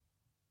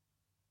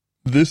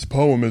This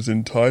poem is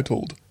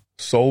entitled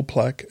Soul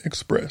Plaque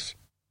Express.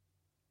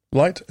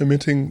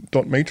 Light-emitting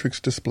dot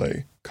matrix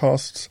display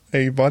casts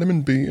a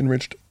vitamin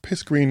B-enriched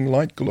piss-green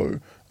light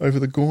glow over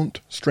the gaunt,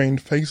 strained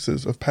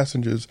faces of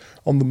passengers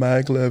on the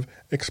Maglev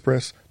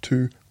Express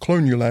to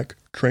Clonulac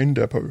train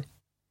depot.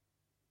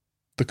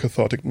 The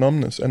cathartic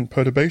numbness and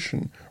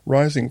perturbation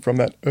rising from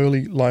that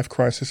early life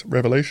crisis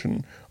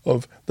revelation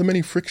of the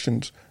many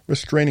frictions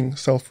restraining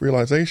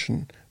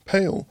self-realization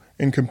pale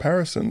in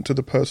comparison to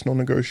the personal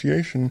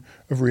negotiation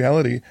of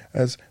reality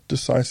as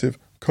decisive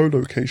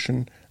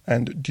collocation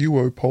and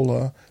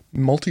duopolar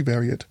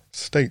multivariate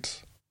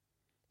states.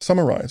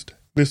 Summarized,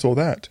 this or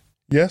that,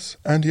 yes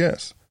and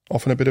yes,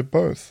 often a bit of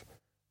both.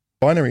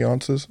 Binary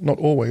answers not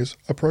always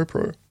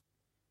apropos.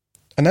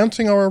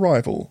 Announcing our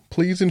arrival,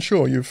 please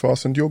ensure you've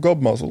fastened your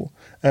gob muzzle,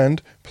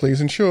 and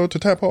please ensure to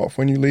tap off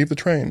when you leave the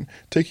train,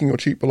 taking your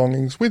cheap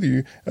belongings with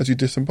you as you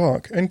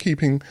disembark, and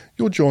keeping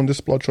your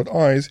jaundiced bloodshot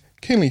eyes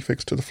keenly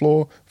fixed to the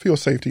floor for your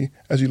safety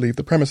as you leave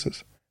the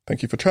premises.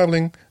 Thank you for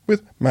travelling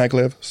with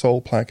Maglev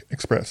Soul Plaque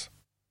Express.